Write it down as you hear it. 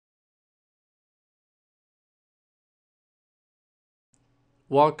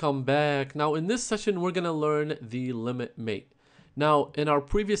Welcome back. Now in this session we're going to learn the limit mate. Now in our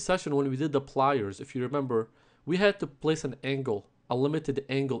previous session when we did the pliers, if you remember, we had to place an angle, a limited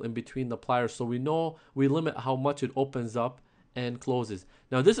angle in between the pliers, so we know we limit how much it opens up and closes.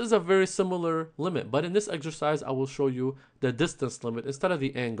 Now this is a very similar limit, but in this exercise I will show you the distance limit instead of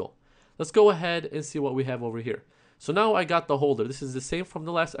the angle. Let's go ahead and see what we have over here. So now I got the holder. This is the same from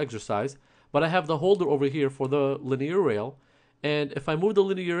the last exercise, but I have the holder over here for the linear rail. And if I move the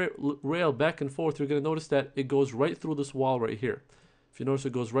linear rail back and forth, you're going to notice that it goes right through this wall right here. If you notice,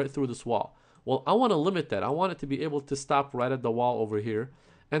 it goes right through this wall. Well, I want to limit that. I want it to be able to stop right at the wall over here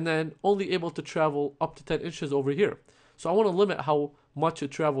and then only able to travel up to 10 inches over here. So I want to limit how much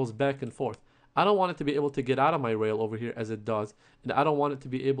it travels back and forth. I don't want it to be able to get out of my rail over here as it does, and I don't want it to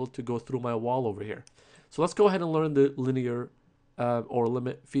be able to go through my wall over here. So let's go ahead and learn the linear or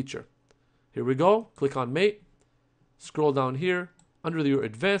limit feature. Here we go. Click on mate. Scroll down here, under your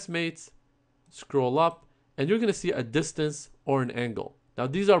advanced mates, scroll up, and you're going to see a distance or an angle. Now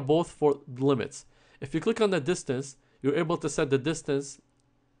these are both for limits. If you click on the distance, you're able to set the distance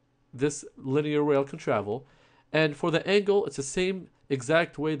this linear rail can travel. And for the angle, it's the same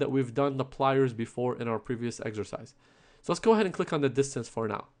exact way that we've done the pliers before in our previous exercise. So let's go ahead and click on the distance for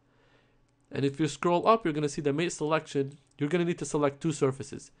now. And if you scroll up, you're going to see the mate selection. You're going to need to select two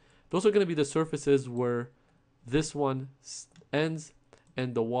surfaces. Those are going to be the surfaces where this one ends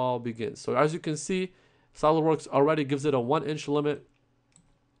and the wall begins. So as you can see, Solidworks already gives it a 1-inch limit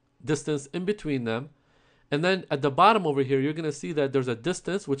distance in between them. And then at the bottom over here, you're going to see that there's a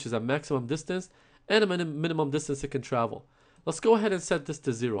distance, which is a maximum distance, and a minimum distance it can travel. Let's go ahead and set this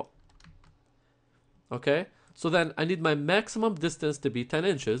to 0. Okay, so then I need my maximum distance to be 10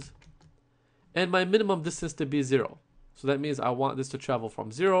 inches and my minimum distance to be 0. So that means I want this to travel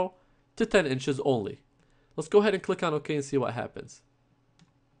from 0 to 10 inches only. Let's go ahead and click on OK and see what happens.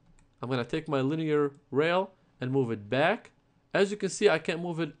 I'm going to take my linear rail and move it back. As you can see, I can't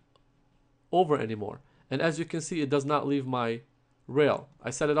move it over anymore. And as you can see, it does not leave my rail.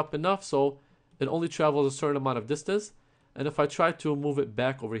 I set it up enough so it only travels a certain amount of distance. And if I try to move it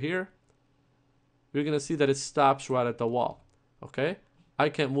back over here, you're going to see that it stops right at the wall. Okay? I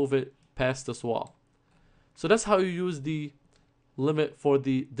can't move it past this wall. So that's how you use the limit for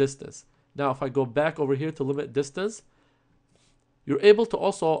the distance. Now, if I go back over here to limit distance, you're able to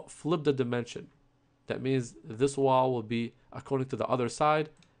also flip the dimension. That means this wall will be according to the other side.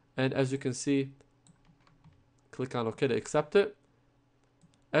 And as you can see, click on OK to accept it.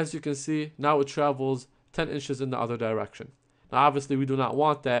 As you can see, now it travels 10 inches in the other direction. Now, obviously, we do not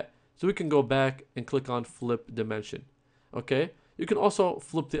want that. So we can go back and click on flip dimension. Okay? You can also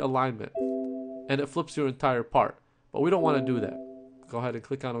flip the alignment. And it flips your entire part. But we don't want to do that. Go ahead and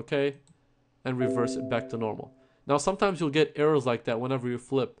click on OK. And reverse it back to normal. Now sometimes you'll get errors like that whenever you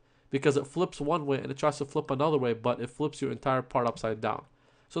flip, because it flips one way and it tries to flip another way, but it flips your entire part upside down.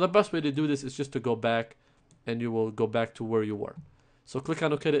 So the best way to do this is just to go back, and you will go back to where you were. So click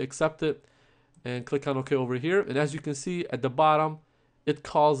on OK to accept it, and click on OK over here, and as you can see at the bottom, it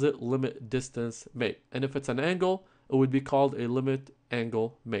calls it limit distance mate. And if it's an angle, it would be called a limit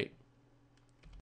angle mate.